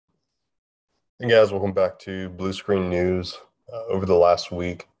Hey guys, welcome back to Blue Screen News. Over the last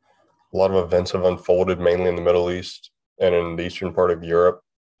week, a lot of events have unfolded, mainly in the Middle East and in the eastern part of Europe.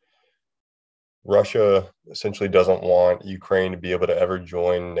 Russia essentially doesn't want Ukraine to be able to ever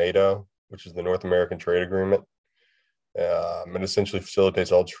join NATO, which is the North American Trade Agreement. It essentially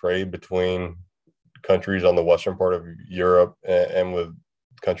facilitates all trade between countries on the western part of Europe and with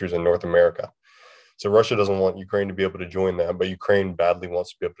countries in North America. So Russia doesn't want Ukraine to be able to join that, but Ukraine badly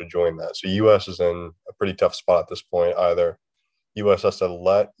wants to be able to join that. So U.S. is in a pretty tough spot at this point. Either U.S. has to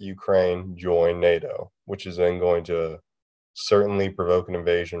let Ukraine join NATO, which is then going to certainly provoke an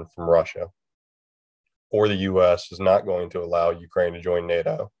invasion from Russia, or the U.S. is not going to allow Ukraine to join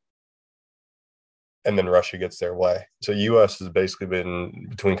NATO, and then Russia gets their way. So U.S. has basically been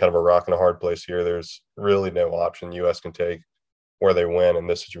between kind of a rock and a hard place here. There's really no option U.S. can take where they win in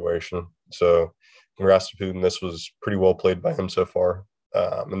this situation. So congrats to Putin. This was pretty well played by him so far.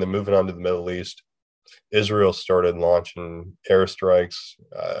 And then moving on to the Middle East, Israel started launching airstrikes.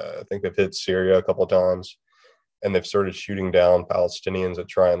 I think they've hit Syria a couple of times, and they've started shooting down Palestinians that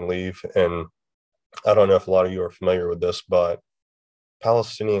try and leave. And I don't know if a lot of you are familiar with this, but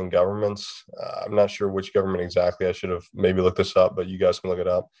Palestinian governments, I'm not sure which government exactly. I should have maybe looked this up, but you guys can look it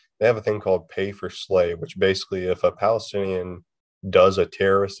up. They have a thing called pay for slay, which basically, if a Palestinian does a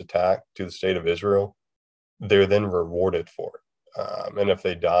terrorist attack to the state of Israel, they're then rewarded for it. And if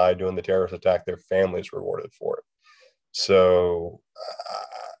they die doing the terrorist attack, their family's rewarded for it. So,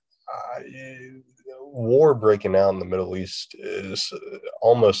 war breaking out in the Middle East is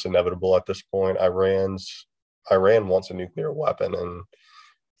almost inevitable at this point. Iran wants a nuclear weapon, and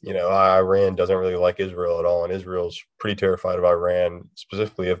Iran doesn't really like Israel at all, and Israel's pretty terrified of Iran,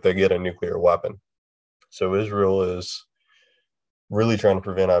 specifically if they get a nuclear weapon. So Israel is really trying to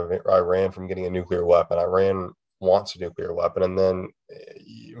prevent Iran from getting a nuclear weapon. Iran wants a nuclear weapon. And then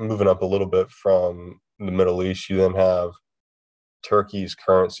moving up a little bit from the Middle East, you then have Turkey's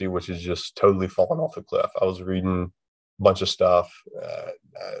currency, which is just totally fallen off a cliff. I was reading a bunch of stuff.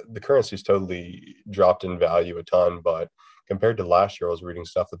 The currency's totally dropped in value a ton, but compared to last year, I was reading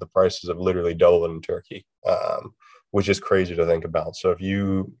stuff that the prices have literally doubled in Turkey, which is crazy to think about. So if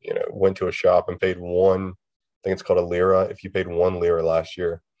you went to a shop and paid I think it's called a lira. If you paid 1 lira last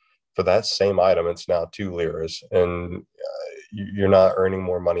year for that same item, it's now 2 liras, and you're not earning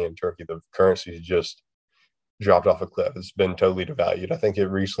more money in Turkey. The currency just dropped off a cliff. It's been totally devalued. I think it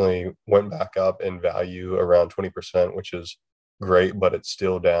recently went back up in value around 20%, which is great, but it's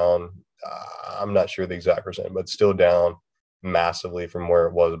still down. I'm not sure the exact percent, but it's still down massively from where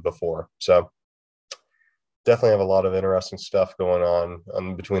it was before. So definitely have a lot of interesting stuff going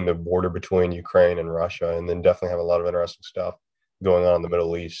on between the border between Ukraine and Russia, and then definitely have a lot of interesting stuff going on in the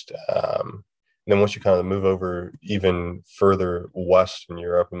Middle East. And then once you kind of move over even further west in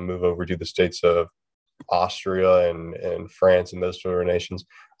Europe and move over to the states of Austria and France and those sort of nations,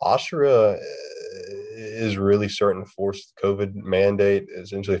 Austria is really starting to force the COVID mandate.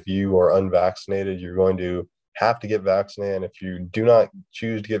 Essentially, if you are unvaccinated, you're going to have to get vaccinated. And if you do not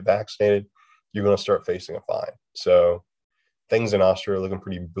choose to get vaccinated, you're going to start facing a fine. So things in Austria are looking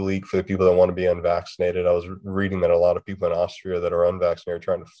pretty bleak for the people that want to be unvaccinated. I was reading that a lot of people in Austria that are unvaccinated are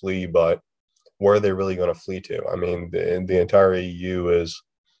trying to flee, but where are they really going to flee to? I mean, the entire EU is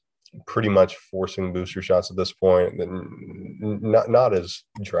pretty much forcing booster shots at this point, and not as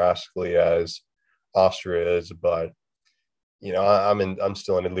drastically as Austria is, but I'm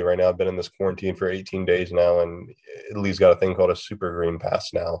still in Italy right now. I've been in this quarantine for 18 days now, and Italy's got a thing called a super green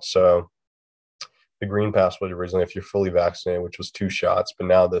pass now. So the green pass was originally if you're fully vaccinated, which was 2 shots, but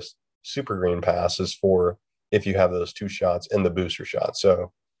now this super green pass is for if you have those 2 shots and the booster shot.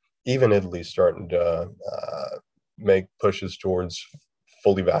 So even Italy's starting to make pushes towards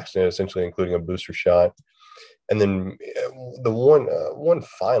fully vaccinated, essentially including a booster shot. And then the one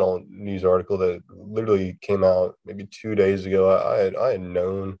final news article that literally came out maybe 2 days ago, I had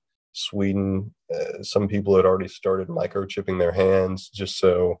known Sweden, some people had already started microchipping their hands just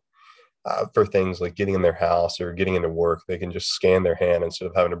so for things like getting in their house or getting into work, they can just scan their hand instead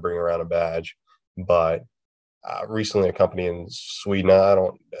of having to bring around a badge. But recently, a company in Sweden, I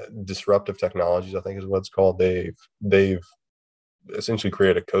don't Disruptive Technologies, I think is what it's called. They've essentially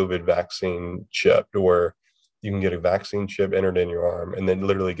created a COVID vaccine chip to where you can get a vaccine chip entered in your arm and then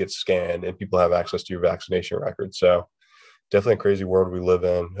literally get scanned, and people have access to your vaccination record. So definitely a crazy world we live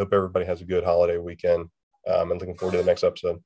in. Hope everybody has a good holiday weekend. And looking forward to the next episode.